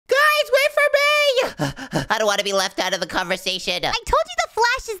I don't want to be left out of the conversation. I told you the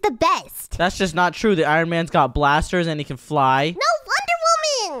Flash is the best. That's just not true. The Iron Man's got blasters and he can fly. No,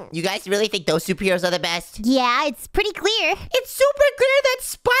 Wonder Woman. You guys really think those superheroes are the best? Yeah, it's pretty clear. It's super clear that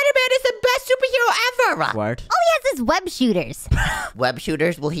Spider-Man is the best superhero ever. What? All he has is web shooters. Web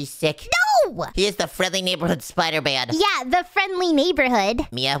shooters? Well, he's sick. No! He is the friendly neighborhood Spider-Man. Yeah, the friendly neighborhood.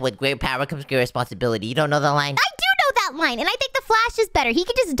 Mia, with great power comes great responsibility. You don't know the line? I do know that line, and I think the Flash is better. He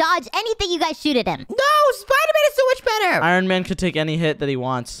can just dodge anything you guys shoot at him. No, Spider-Man is so much better. Iron Man could take any hit that he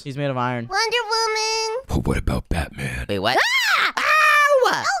wants. He's made of iron. Wonder Woman. But what about Batman? Wait, what? Ah! Ow!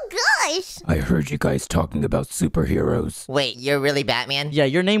 Oh, gosh. I heard you guys talking about superheroes. Wait, you're really Batman? Yeah,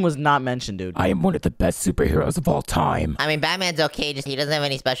 your name was not mentioned, dude. I am one of the best superheroes of all time. I mean, Batman's okay, just he doesn't have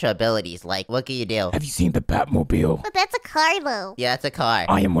any special abilities. Like, what can you do? Have you seen the Batmobile? But that's a car, though. Yeah, it's a car.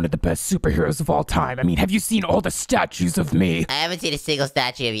 I am one of the best superheroes of all time. I mean, have you seen all the statues of me? I haven't seen a single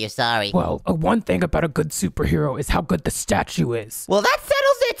statue of you, sorry. Well, one thing about a good superhero is how good the statue is. Well, that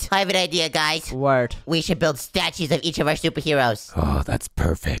settles it! I have an idea, guys. Word. We should build statues of each of our superheroes. Oh, that's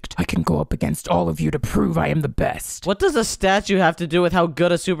perfect. I can go up against all of you to prove I am the best. What does a statue have to do with how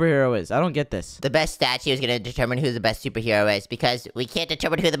good a superhero is? I don't get this. The best statue is going to determine who the best superhero is, because we can't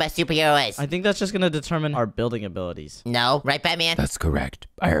determine who the best superhero is. I think that's just gonna determine our building abilities. No, right, Batman? That's correct.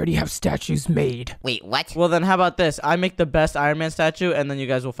 I already have statues made. Wait, what? Well, then how about this? I make the best Iron Man statue, and then you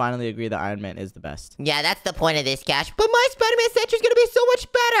guys will finally agree that Iron Man is the best. Yeah, that's the point of this, Cash. But my Spider-Man statue is going to be so much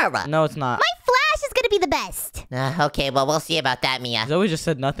better. No, it's not. My Flash is gonna be the best. Okay, well, we'll see about that, Mia. Zoe just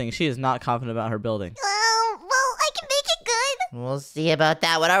said nothing. She is not confident about her building. Well, I can make it good. We'll see about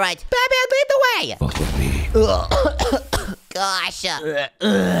that one. All right, Batman, lead the way. Follow me. Gosh.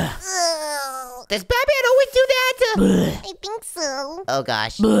 Ugh. Does Batman always do that? I think so. Oh,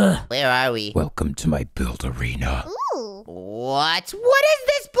 gosh. Where are we? Welcome to my build arena. Ooh. What? What is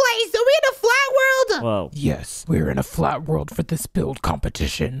this place? Are we in a flat world? Whoa. Yes, we're in a flat world for this build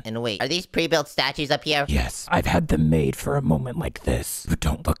competition. And wait, are these pre-built statues up here? Yes, I've had them made for a moment like this. But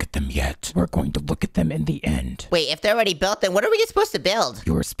don't look at them yet. We're going to look at them in the end. Wait, if they're already built, then what are we supposed to build?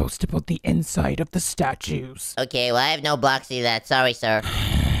 You're supposed to build the inside of the statues. Okay, well, I have no blocks to do that. Sorry, sir.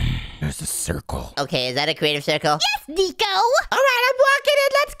 There's a circle. Okay, is that a creative circle? Yes, Nico. All right, I'm walking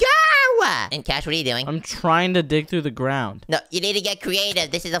in. Let's go. And Cash, what are you doing? I'm trying to dig through the ground. No, you need to get creative.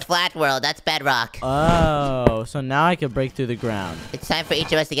 This is a flat world. That's bedrock. Oh, so now I can break through the ground. It's time for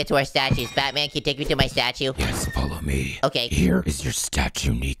each of us to get to our statues. Batman, can you take me to my statue? Yes, follow me. Okay. Here is your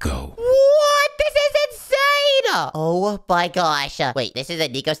statue, Nico. What? This is insane! Oh my gosh. Wait, this is a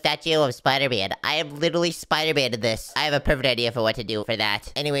Nico statue of Spider-Man. I am literally Spider-Man in this. I have a perfect idea for what to do for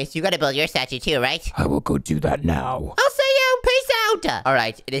that. Anyways, you gotta build your statue too, right? I will go do that now. I'll see you. Peace out. All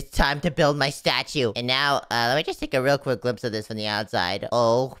right, it is time to build my statue. And now, let me just take a real quick glimpse of this from the outside.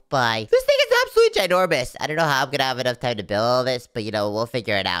 Oh, bye. This thing is absolutely ginormous. I don't know how I'm gonna have enough time to build all this, but you know, we'll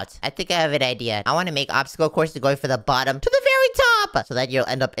figure it out. I think I have an idea. I want to make obstacle courses going from the bottom to the very top, so that you'll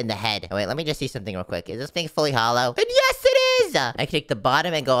end up in the head. Oh, wait, let me just see something real quick. Is this thing fully hollow? And yes, it is. I can take the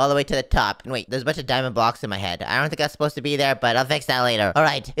bottom and go all the way to the top. And wait, there's a bunch of diamond blocks in my head. I don't think that's supposed to be there, but I'll fix that later. All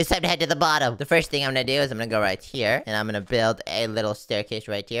right, it's time to head to the bottom. The first thing I'm gonna do is I'm gonna go right here, and I'm gonna build a little staircase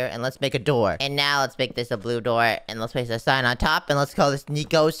right here, and let's make a door. And now let's make this a blue door, and let's place a sign on top, and let's call this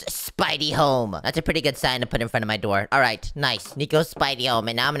Nico's Spidey Home. That's a pretty good sign to put in front of my door. All right, nice. Nico's Spidey Home.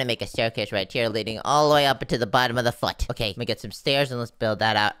 And now I'm gonna make a staircase right here, leading all the way up to the bottom of the foot. Okay, let me get some stairs, and let's build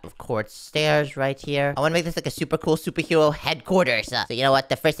that out of quartz stairs right here. I wanna make this like a super cool superhero headquarters. So you know what?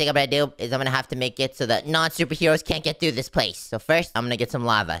 The first thing I'm gonna do is I'm gonna have to make it so that non-superheroes can't get through this place. So first, I'm gonna get some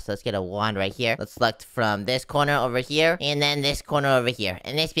lava. So let's get a wand right here. Let's select from this corner over here, and then this corner over here.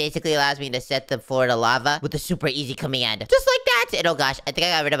 And this basically allows me to set the floor to lava with a super easy command. Just like that! And oh gosh, I think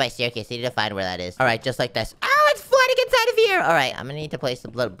I got rid of my staircase. I need to find where that is. Alright, just like this. Oh, it's flooding inside of here! Alright, I'm gonna need to place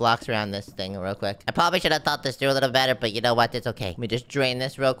some blocks around this thing real quick. I probably should have thought this through a little better, but you know what? It's okay. Let me just drain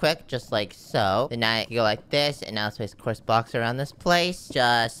this real quick, just like so. Then now I can go like this, and now let's place, of course, blocks around this place.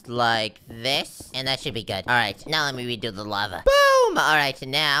 Just like this. And that should be good. Alright, now let me redo the lava. Boom! Alright,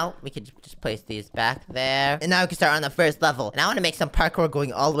 and now we can just place these back there. And now we can start on the first level. And I want to make some parkour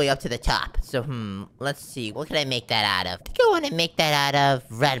going all the way up to the top. So, let's see. What can I make that out of? I think I want to make that out of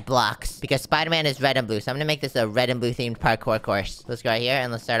red blocks. Because Spider-Man is red and blue. So I'm going to make this a red and blue themed parkour course. Let's go right here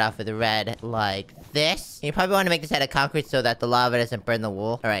and let's start off with red like this. And you probably want to make this out of concrete so that the lava doesn't burn the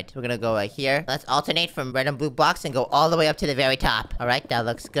wool. Alright, we're going to go right here. Let's alternate from red and blue blocks and go all the way up to the very top. Alright, that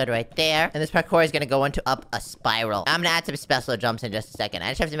looks good right there. And this parkour is going to go up a spiral. I'm going to add some special jumps jumps in just a second. I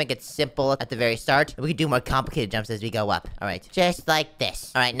just have to make it simple at the very start. And we can do more complicated jumps as we go up. All right, just like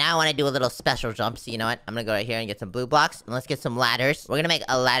this. All right, now I want to do a little special jump. So you know what? I'm gonna go right here and get some blue blocks. And let's get some ladders. We're gonna make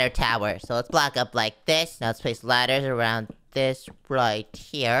a ladder tower. So let's block up like this. Now let's place ladders around this right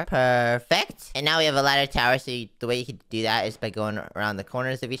here. Perfect. And now we have a ladder tower, so the way you can do that is by going around the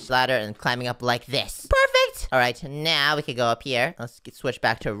corners of each ladder and climbing up like this. Perfect. All right, now we can go up here. Let's switch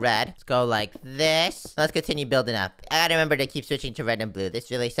back to red. Let's go like this. Let's continue building up. I gotta remember to keep switching to red and blue. This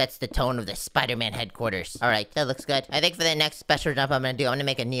really sets the tone of the Spider-Man headquarters. All right, that looks good. I think for the next special jump I'm gonna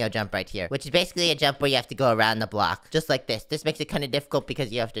make a Neo jump right here, which is basically a jump where you have to go around the block, just like this. This makes it kind of difficult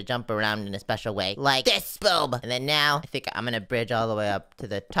because you have to jump around in a special way, like this. Boom. And then now I think I'm gonna bridge all the way up to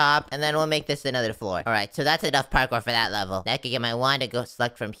the top, and then we'll make this another floor. All right, so that's enough parkour for that level. Now I can get my wand to go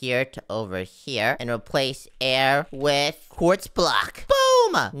select from here to over here and replace air with quartz block.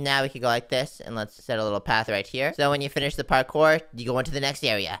 Boom! Now we can go like this, and let's set a little path right here. So when you finish the parkour, you go into the next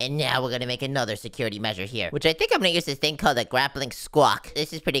area. And now we're gonna make another security measure here, which I think I'm gonna use this thing called a grappling squawk.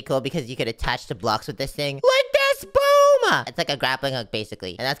 This is pretty cool because you could attach to blocks with this thing like this. Boom! It's like a grappling hook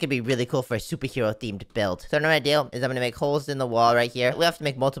basically, and that's gonna be really cool for a superhero themed build. So what I'm gonna do is I'm gonna make holes in the wall right here. We have to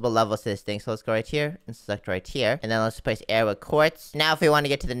make multiple levels to this thing, so let's go right here and select right here, and then let's place air with quartz. Now if we want to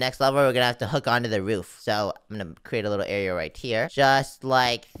get to the next level, we're gonna have to hook onto the roof. So I'm gonna create a little area right here, just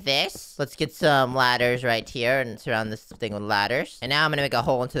like this. Let's get some ladders right here and surround this thing with ladders. And now I'm gonna make a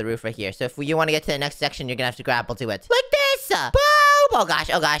hole into the roof right here. So if you want to get to the next section, you're gonna have to grapple to it like this. Boom! Oh gosh,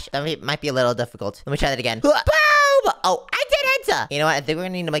 that might be a little difficult. Let me try that again. Boom! Oh, I did it! You know what? I think we're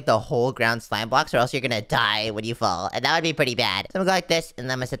gonna need to make the whole ground slime blocks, or else you're gonna die when you fall. And that would be pretty bad. So I'm gonna go like this, and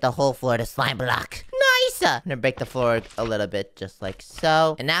then I'm gonna set the whole floor to slime block. Nice! I'm gonna break the floor a little bit, just like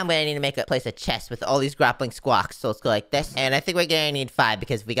so. And now I'm gonna need to place a chest with all these grappling squawks. So let's go like this. And I think we're gonna need 5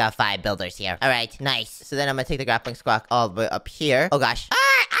 because we got 5 builders here. All right, nice. So then I'm gonna take the grappling squawk all the way up here. Oh gosh.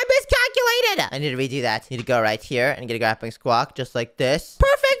 Ah, I miscalculated! I need to redo that. Need to go right here and get a grappling squawk, just like this.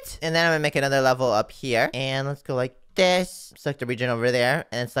 Perfect! And then I'm gonna make another level up here. And let's go like this. Select the region over there,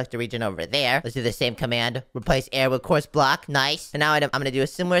 and then select the region over there. Let's do the same command. Replace air with quartz block. Nice. And now I'm gonna do a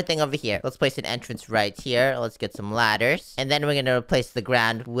similar thing over here. Let's place an entrance right here. Let's get some ladders. And then we're gonna replace the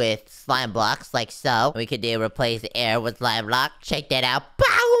ground with slime blocks, like so. We could replace the air with slime block. Check that out.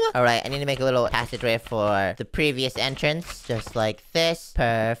 Boom! Alright, I need to make a little passageway for the previous entrance, just like this.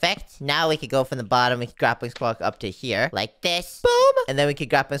 Perfect. Now we could go from the bottom, we could grappling squawk up to here, like this. Boom! And then we could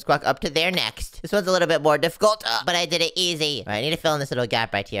grappling squawk up to there next. This one's a little bit more difficult, but I did it easy. Alright, I need to fill in this little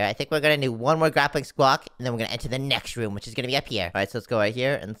gap right here. I think we're gonna do one more grappling squawk, and then we're gonna enter the next room, which is gonna be up here. Alright, so let's go right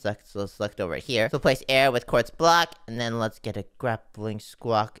here, and select over here. So place air with quartz block, and then let's get a grappling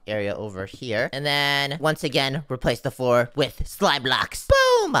squawk area over here. And then, once again, replace the floor with slime blocks.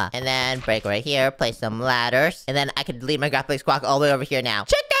 Boom! And then break right here, place some ladders, and then I could lead my grappling squawk all the way over here now.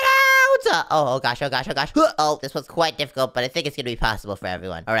 Check that out! Oh gosh. Oh, this was quite difficult, but I think it's gonna be possible for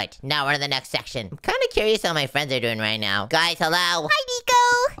everyone. Alright, now we're in the next section. I'm kinda curious how my friends are doing right now. Guys, hello? Hi,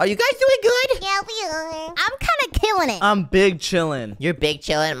 Nico. Are you guys doing good? Yeah, we are. I'm kind of killing it. I'm big chillin'. You're big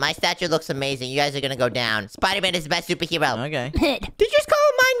chillin'. My statue looks amazing. You guys are gonna go down. Spider-Man is the best superhero. Okay. Did you just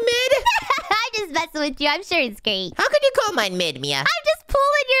call mine mid? I'm just messing with you. I'm sure it's great. How could you call mine mid, Mia? I'm just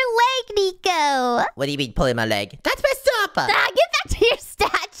pulling your leg, Nico. What do you mean pulling my leg? That's messed up! Get back to your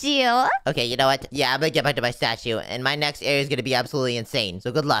statue. Okay, you know what? Yeah, I'm gonna get back to my statue, and my next area is gonna be absolutely insane,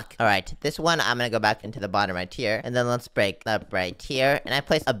 so good luck. Alright, this one, I'm gonna go back into the bottom right here, and then let's break up right here, and I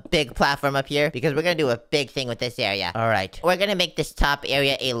place a big platform up here, because we're gonna do a big thing with this area. Alright, we're gonna make this top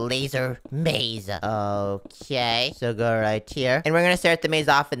area a laser maze. Okay, so go right here, and we're gonna start the maze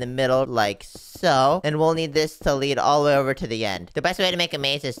off in the middle, like so, and we'll need this to lead all the way over to the end. The best way to make a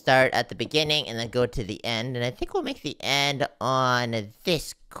maze is start at the beginning, and then go to the end, and I think we'll make the end on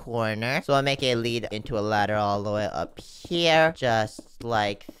this corner. So I'll make a lead into a ladder all the way up here, just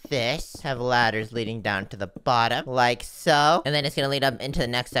like this. Have ladders leading down to the bottom, like so. And then it's gonna lead up into the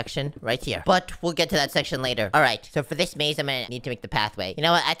next section right here. But we'll get to that section later. Alright, so for this maze, I'm gonna need to make the pathway. You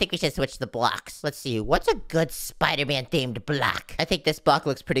know what? I think we should switch the blocks. Let's see, what's a good Spider-Man themed block? I think this block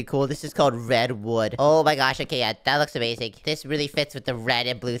looks pretty cool. This is called red wood. Oh my gosh, okay, yeah, that looks amazing. This really fits with the red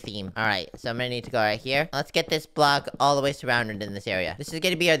and blue theme. Alright, so I'm gonna need to go right here. Let's get this block all the way surrounded in this area. This is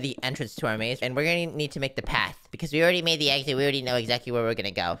gonna be the entrance to our maze, and we're gonna need to make the path, because we already made the exit. We already know exactly exactly where we're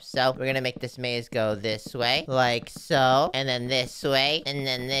gonna go. So we're gonna make this maze go this way, like so, and then this way, and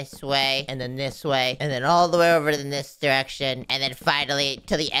then this way, and then this way, and then all the way over in this direction, and then finally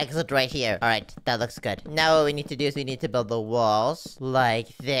to the exit right here. All right, that looks good. Now what we need to do is we need to build the walls like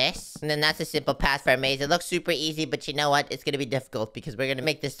this, and then that's a simple path for a maze. It looks super easy, but you know what? It's gonna be difficult because we're gonna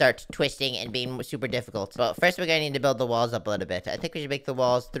make this start twisting and being super difficult. But first we're gonna need to build the walls up a little bit. I think we should make the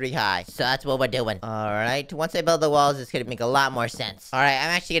walls 3 high. So that's what we're doing. All right, once I build the walls, it's gonna make a lot more sense. All right, I'm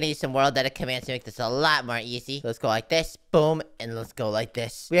actually gonna use some world edit commands to make this a lot more easy. So let's go like this, boom, and let's go like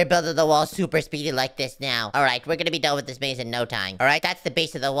this. We are building the walls super speedy like this now. All right, we're gonna be done with this maze in no time. All right, that's the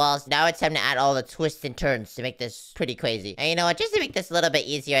base of the walls. Now it's time to add all the twists and turns to make this pretty crazy. And you know what? Just to make this a little bit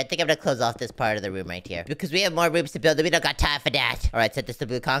easier, I think I'm gonna close off this part of the room right here because we have more rooms to build and we don't got time for that. All right, set this to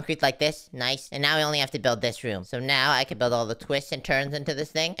blue concrete like this. Nice. And now we only have to build this room. So now I can build all the twists and turns into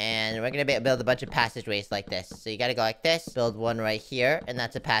this thing. And we're gonna build a bunch of passageways like this. So you gotta go like this, build one right here, and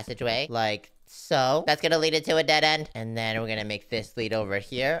that's a passageway like so. That's gonna lead into a dead end. And then we're gonna make this lead over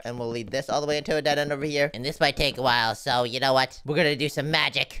here. And we'll lead this all the way into a dead end over here. And this might take a while. So you know what? We're gonna do some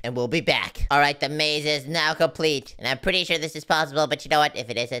magic. And we'll be back. Alright, the maze is now complete. And I'm pretty sure this is possible. But you know what? If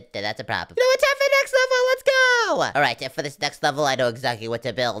it isn't, then that's a problem. You know what's time for the next level? Let's go! Alright, and for this next level, I know exactly what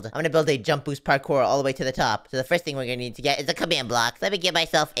to build. I'm gonna build a jump boost parkour all the way to the top. So the first thing we're gonna need to get is a command block. Let me give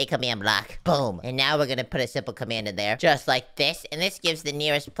myself a command block. Boom. And now we're gonna put a simple command in there. Just like this. And this gives the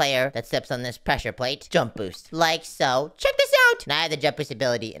nearest player that steps on this pressure plate jump boost. Like so. Check this out! Now I have the jump boost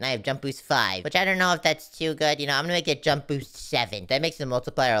ability, and I have jump boost 5, which I don't know if that's too good. You know, I'm gonna make it jump boost 7. That makes the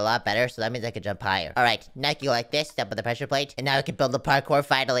multiplier a lot better, so that means I can jump higher. Alright, now I can go like this, step on the pressure plate, and now I can build the parkour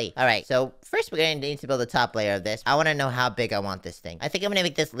finally. Alright, so first we're gonna need to build the top layer of this. I wanna know how big I want this thing. I think I'm gonna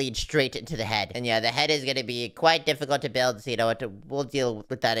make this lead straight into the head. And yeah, the head is gonna be quite difficult to build, so you know what, we'll deal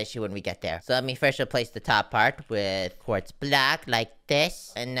with that issue when we get there. So let me first replace the top part with quartz block, like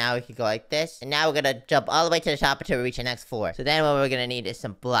this, and now we can go like this, and now we're gonna jump all the way to the top until we reach the next floor. So then what we're gonna need is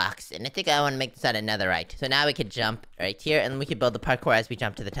some blocks, and I think I want to make this out of netherite. So now we can jump right here, and we can build the parkour as we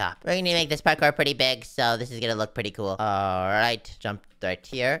jump to the top. We're gonna make this parkour pretty big, so this is gonna look pretty cool. All right, jump right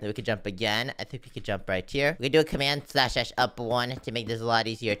here. Then we could jump again. I think we could jump right here. We could do a command / up 1 to make this a lot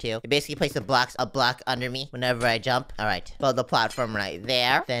easier too. You basically place the blocks a block under me whenever I jump. All right, build the platform right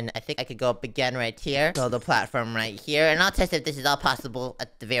there. Then I think I could go up again right here. Build the platform right here, and I'll test if this is all possible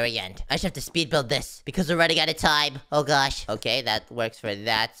at the very end. I should have to speed build this because we're running out of time. Oh gosh. Okay, that works for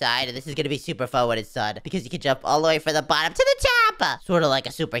that side, and this is gonna be super fun when it's done because you can jump all the way from the bottom to the top, sort of like a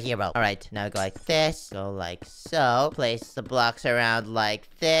superhero. All right, now go like this, go like so, place the blocks around like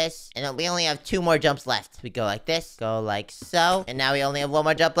this, and then we only have 2 more jumps left. We go like this, go like so, and now we only have 1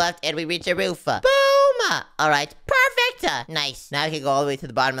 more jump left, and we reach a roof. Boom! All right, perfect. Nice. Now we can go all the way to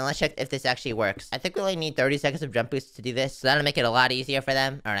the bottom, and let's check if this actually works. I think we only need 30 seconds of jump boosts to do this, so that'll make it a lot easier for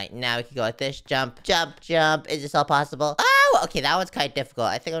them. All right, now we can go like this, jump, jump, jump. Is this all possible? Oh, okay, that one's kind of difficult.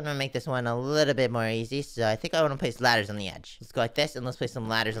 I think I'm gonna make this one a little bit more easy, so I think I want to place ladders on the edge. Let's go like this, and let's place some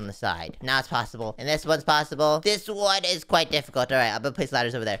ladders on the side. Now it's possible, and this one's possible. This one is quite difficult. All right, I'm gonna place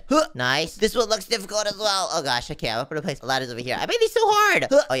ladders over there. Huh, nice. This one looks difficult as well. Oh gosh, okay, I'm gonna place ladders over here. I made these so hard.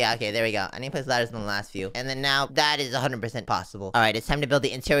 Huh. Oh yeah, okay, there we go. I need to place ladders in the last few, and then now that is 100% possible. All right, it's time to build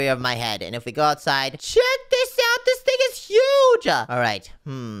the interior of my head, and if we go outside, check this out. This thing is huge. All right,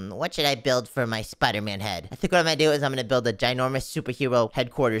 what should I build for my Spider-Man head? I think what I'm gonna do is I'm gonna build a ginormous superhero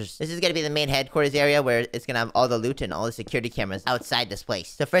headquarters. This is gonna be the main headquarters area where it's gonna have all the loot and all the security cameras outside this place.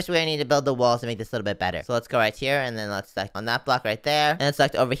 So first we're gonna need to build the walls to make this a little bit better. So let's go right here, and then let's select on that block right there, and let's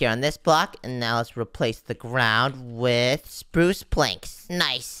select over here on this block, and now let's replace the ground with spruce planks.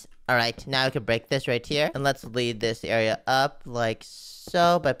 Nice. All right, now we can break this right here, and let's lead this area up like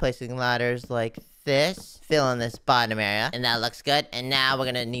so by placing ladders like this, fill in this bottom area, and that looks good. And now we're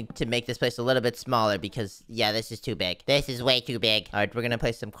gonna need to make this place a little bit smaller because, yeah, this is too big. This is way too big. All right, we're gonna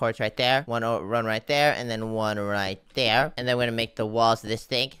place some quartz right there, one right there, and then one right there. And then we're gonna make the walls of this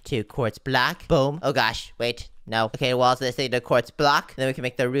thing 2 quartz block. Boom. Oh gosh, wait. No. Okay, walls of this thing to quartz block. Then we can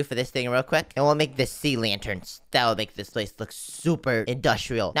make the roof of this thing real quick. And we'll make the sea lanterns. That will make this place look super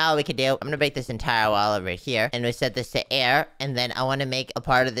industrial. Now what we can do, I'm gonna break this entire wall over here. And we set this to air. And then I want to make a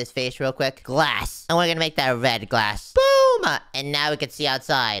part of this face real quick. Glass. And we're gonna make that red glass. Boom! And now we can see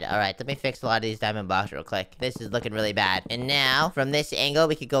outside. Alright, let me fix a lot of these diamond blocks real quick. This is looking really bad. And now, from this angle,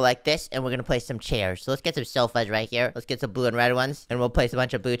 we could go like this. And we're gonna place some chairs. So let's get some sofas right here. Let's get some blue and red ones. And we'll place a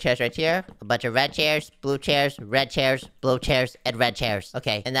bunch of blue chairs right here. A bunch of red chairs, blue chairs, red chairs, blue chairs, and red chairs.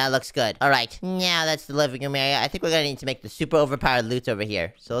 Okay, and that looks good. All right, now that's the living room area. I think we're gonna need to make the super overpowered loot over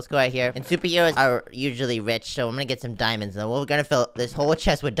here. So let's go right here. And superheroes are usually rich, so I'm gonna get some diamonds. And we're gonna fill this whole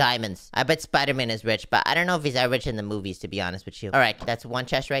chest with diamonds. I bet Spider-Man is rich, but I don't know if he's that rich in the movies. to be honest with you. All right, that's one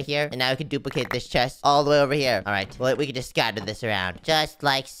chest right here. And now we can duplicate this chest all the way over here. All right, well, we can just scatter this around just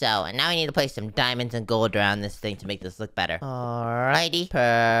like so. And now we need to place some diamonds and gold around this thing to make this look better. Alrighty,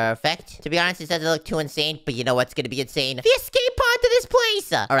 perfect. To be honest, it doesn't look too insane, but you know what's gonna be insane? The escape pod to this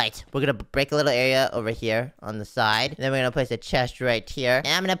place. All right, we're gonna break a little area over here on the side. And then we're gonna place a chest right here.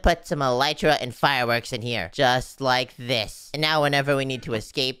 And I'm gonna put some elytra and fireworks in here, just like this. And now whenever we need to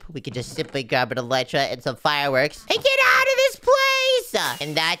escape, we can just simply grab an elytra and some fireworks and get out of this place!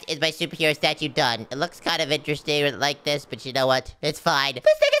 And that is my superhero statue done. It looks kind of interesting like this, but you know what? It's fine. This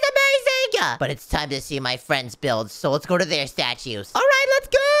thing is amazing! But it's time to see my friends' builds, so let's go to their statues. All right, let's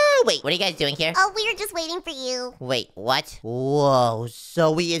go! Wait, what are you guys doing here? Oh, we were just waiting for you. Wait, what? Whoa,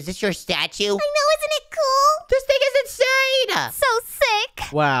 Zoe, is this your statue? I know, isn't it cool? This thing is insane! So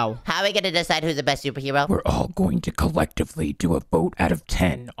sick. Wow. How are we gonna decide who's the best superhero? We're all going to collectively do a vote out of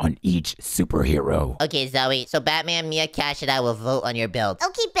 10 on each superhero. Okay, Zoe, so Batman, Mia, Cash, and I will vote on your build.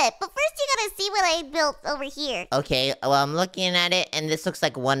 Okay, bet. But first you gotta see what I built over here. Okay, well, I'm looking at it, and this looks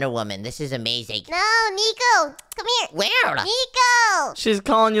like Wonder Woman. This is amazing. No, Nico. Come here. Where? Nico. She's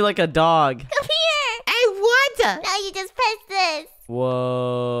calling you like a dog. Come here. Hey, what? Now you just press this.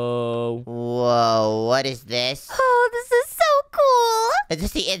 Whoa. Whoa, what is this? Oh, this is so cool. Is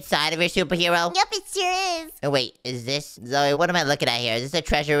this the inside of your superhero? Yep, it sure is. Oh, wait, is this... Zoe, what am I looking at here? Is this a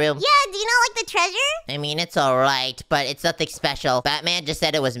treasure room? Yeah, do you not like the treasure? I mean, it's alright, but it's nothing special. Batman just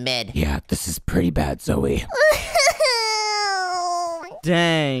said it was mid. Yeah, this is pretty bad, Zoe.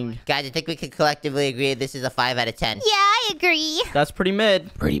 Dang. Guys, I think we can collectively agree this is a 5 out of 10. Yeah, I agree. That's pretty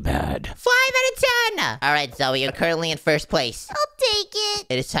mid. Pretty bad. 5 out of 10! Alright, Zoe, you're currently in first place. I'll take it.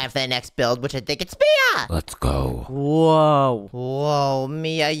 It is time for the next build, which I think it's Mia! Let's go. Whoa. Whoa,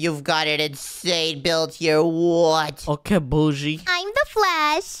 Mia, you've got an insane build here. What? Okay, bougie. I'm the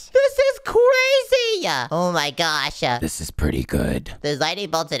Flash. This is crazy! Oh my gosh. This is pretty good. There's lightning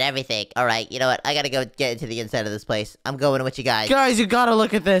bolts and everything. Alright, you know what? I gotta go get into the inside of this place. I'm going with you guys. Guys, you gotta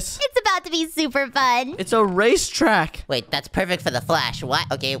look at this. It's about to be super fun. It's a racetrack. Wait, that's perfect for the Flash. What?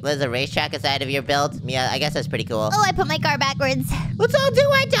 Okay, there's a racetrack inside of your build. Mia, I guess that's pretty cool. Oh, I put my car backwards. Let's all do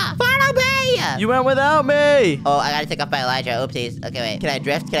it! Follow me! You went without me. Oh, I gotta take off my Elijah. Oopsies. Okay, wait. Can I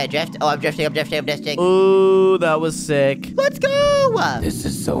drift? Can I drift? Oh, I'm drifting. Ooh, that was sick. Let's go! This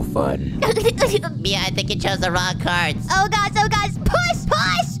is so fun. Mia, I think you chose the wrong cards. Oh gosh,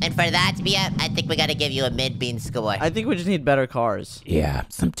 push! And for that, Mia, I think we gotta give you a mid-bean score. I think we just need better cars. Yeah,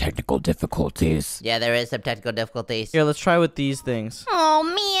 some technical difficulties. Yeah, there is some technical difficulties. Here, let's try with these things. Oh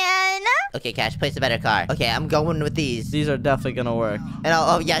man. Okay, Cash, place a better car. Okay, I'm going with these. These are definitely gonna work. And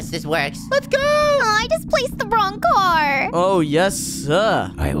oh yes, this works. Let's go! Oh, I just placed the wrong car. Oh, yes,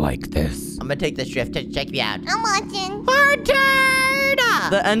 sir. I like this. I'm gonna take this drift. Check me out. I'm watching. Hard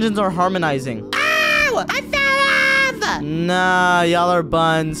turn! The engines are harmonizing. Ow! I fell off! Nah, y'all are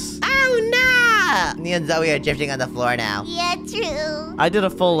buns. Oh no! Me and Zoe are drifting on the floor now. Yeah, true. I did a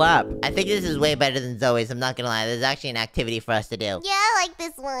full lap. I think this is way better than Zoe's, I'm not gonna lie. There's actually an activity for us to do. Yeah, I like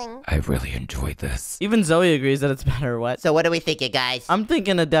this one. I really enjoyed this. Even Zoe agrees that it's better. What? So what are we thinking, guys? I'm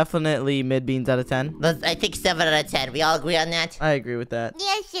thinking a definitely mid-beans out of 10. I think 7 out of 10. We all agree on that? I agree with that.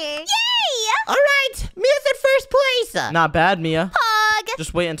 Yeah, sure. Yay! Alright! Mia's in first place! Not bad, Mia. Pog.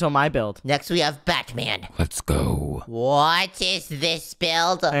 Just wait until my build. Next we have Batman. Let's go. What is this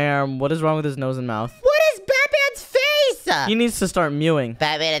build? What is wrong with his nose and mouth? What is Batman's face? He needs to start mewing.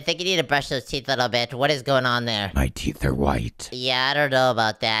 Batman, I think you need to brush those teeth a little bit. What is going on there? My teeth are white. Yeah, I don't know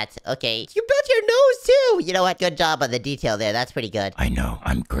about that. Okay. You built your nose too! You know what? Good job on the detail there. That's pretty good. I know,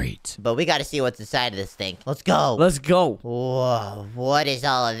 I'm great. But we gotta see what's inside of this thing. Let's go. Let's go. Whoa, what is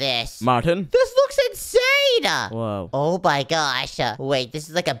all of this? Martin? This looks insane! Whoa. Oh my gosh. Wait, this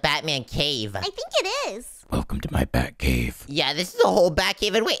is like a Batman cave. I think it is. Welcome to my bat cave. Yeah, this is a whole bat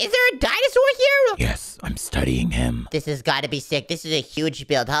cave. And wait, is there a dinosaur here? Yes, I'm studying him. This has gotta be sick. This is a huge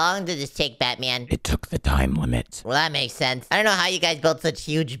build. How long did this take, Batman? It took the time limit. Well, that makes sense. I don't know how you guys built such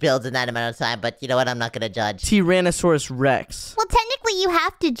huge builds in that amount of time, but you know what? I'm not gonna judge. Tyrannosaurus Rex. Well, technically you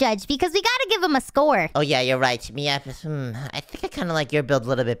have to judge because we gotta give him a score. Oh yeah, you're right. Mia, I think I kind of like your build a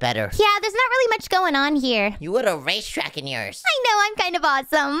little bit better. Yeah, there's not really much going on here. You would a racetrack in yours. I know, I'm kind of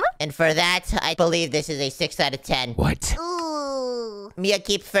awesome. And for that, I believe this is a 6 out of 10. What? Ooh. Mia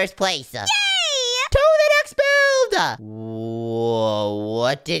keeps first place. Yay! To the next build! Whoa,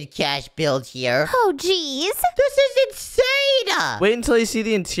 what did Cash build here? Oh, geez. This is insane! Wait until you see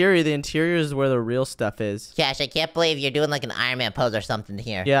the interior. The interior is where the real stuff is. Cash, I can't believe you're doing like an Iron Man pose or something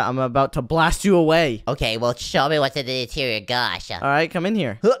here. Yeah, I'm about to blast you away. Okay, well, show me what's in the interior. Gosh. All right, come in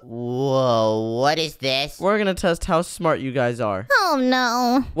here. Whoa, what is this? We're gonna test how smart you guys are. Oh,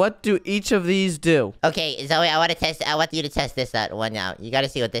 no. What do each of these do? Okay, Zoe, I want you to test this one out. You gotta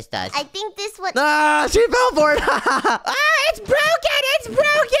see what this does. I think this one... Ah, she fell for it. Ah, it's broken! It's broken!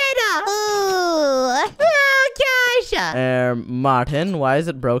 Ooh. Oh, gosh! Martin, why is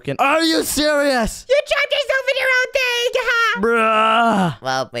it broken? Are you serious? You trapped yourself in your own thing! Bruh.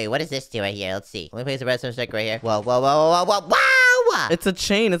 Well, wait, what does this do right here? Let's see. Let me place the redstone stick right here. Whoa, whoa, whoa, whoa, whoa, whoa! Wow! It's a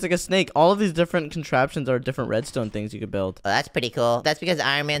chain. It's like a snake. All of these different contraptions are different redstone things you could build. Oh, that's pretty cool. That's because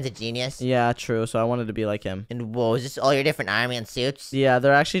Iron Man's a genius. Yeah, true. So I wanted to be like him. And whoa, is this all your different Iron Man suits? Yeah,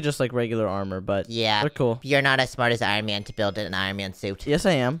 they're actually just like regular armor, but Yeah. they're cool. You're not as smart as Iron Man to build an Iron Man suit. Yes,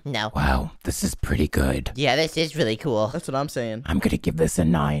 I am. No. Wow, this is pretty good. Yeah, this is really cool. That's what I'm saying. I'm gonna give this a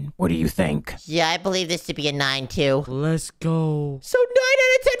 9. What do you think? Yeah, I believe this to be a 9 too. Let's go. So 9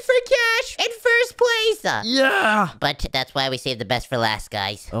 out of 10 for Cash in first place. Yeah. But that's why we saved the best for last,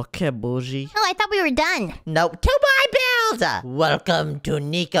 guys. Okay, bougie. Oh, I thought we were done. Nope. To my build. Welcome to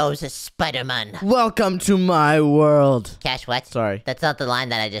Nico's Spider-Man. Welcome to my world. Cash, what? Sorry. That's not the line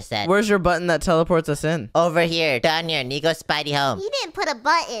that I just said. Where's your button that teleports us in? Over here, down here, Nico's Spidey home. He didn't put a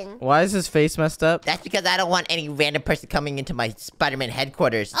button. Why is his face messed up? That's because I don't want any random person coming into my Spider-Man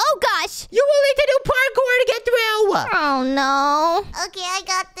headquarters. Oh, gosh. You will need to do parkour to get through. Oh, no. Okay, I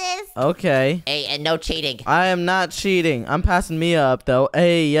got this. Okay. Hey, and no cheating. I am not cheating. I'm passing Mia up, though.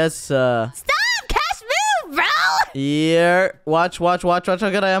 Hey, yes, Stop! Cash, move, bro! Yeah. Watch how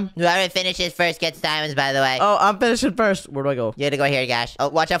good I am. Whoever finishes first gets diamonds, by the way. Oh, I'm finishing first. Where do I go? You gotta go here, Gash. Oh,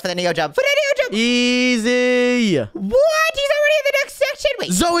 watch out for the Neo jump. For the Neo jump! Easy. What? He's already in the next section?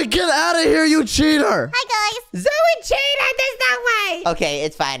 Wait. Zoe, get out of here, you cheater. Hi, guys. Zoe cheated! There's no way! Okay,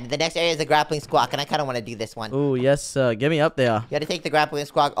 it's fine. The next area is the grappling squawk, and I kind of want to do this one. Oh, yes, get me up there. You gotta take the grappling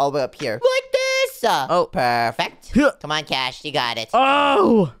squawk all the way up here. Like this! Oh. Perfect. Huh. Come on, Cash. You got it.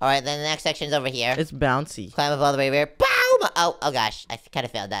 Oh! Alright, then the next section's over here. It's bouncy. Climb up all the way over here. Boom! Oh gosh. I kind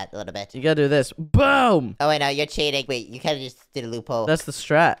of failed that a little bit. You gotta do this. Boom! Oh, wait, no, you're cheating. Wait, you kind of just did a loophole. That's the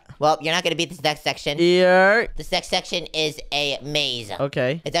strat. Well, you're not gonna beat this next section. Here. This next section is a maze.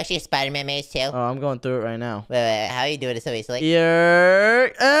 Okay. It's actually a Spider-Man maze, too. Oh, I'm going through it right now. Wait, how are you doing it so easily?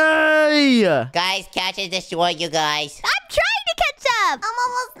 Here. Hey! Guys, Catch is destroying you guys. I'm trying to catch up. I'm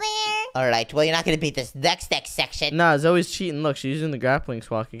almost there. Alright, well, you're not gonna beat this next section. Nah, Zoe's cheating. Look, she's using the grappling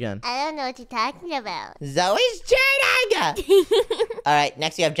squawk again. I don't know what you're talking about. Zoe's cheating! Alright,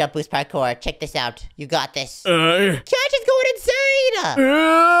 next we have Jump Boost Parkour. Check this out. You got this. Catch is going insane!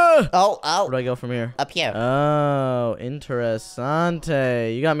 Where Oh. do I go from here? Up here. Oh,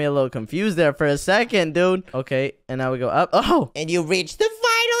 interessante. You got me a little confused there for a second, dude. Okay, and now we go up. Oh! And you reach the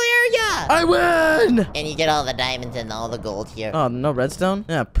final area! I win! And you get all the diamonds and all the gold here. Oh, no redstone?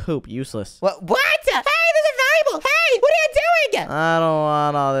 Yeah, poop. Useless. What? Hey, this is valuable! Hey, what are you doing? I don't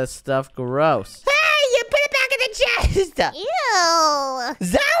want all this stuff. Gross. Hey, you put it back in the chest! Ew.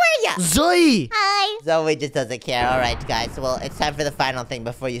 Zoe! Zoe! Hi. Zoe just doesn't care. Alright, guys. Well, it's time for the final thing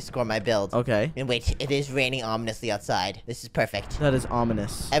before you score my build. Okay. And wait, it is raining ominously outside. This is perfect. That is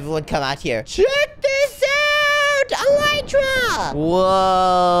ominous. Everyone come out here. Check this out! Elytra!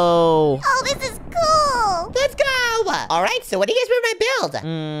 Whoa! Oh, this is cool. Let's go! Alright, so what do you guys remember my build?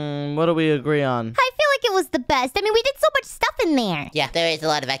 What do we agree on? I feel like it was the best. I mean, we did so much stuff in there. Yeah, there is a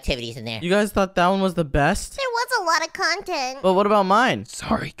lot of activities in there. You guys thought that one was the best? There was a lot of content. But what about mine?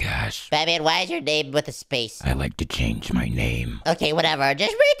 Sorry, Cash. Batman, why is your name with a space? I like to change my name. Okay, whatever.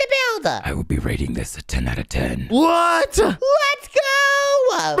 Just read the build! I will be rating this a 10 out of 10. What? Let's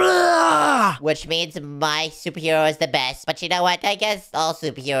go! Blah! Which means my superhero is the best. But you know what? I guess all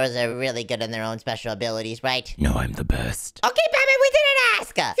superheroes are really good in their own special abilities, right? No, I'm the best. Okay, Batman, we didn't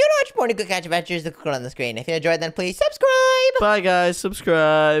ask! If you want to watch more Nico and Cash adventures, look on the screen. If you enjoyed, then please subscribe! Bye, guys.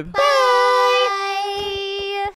 Subscribe. Bye!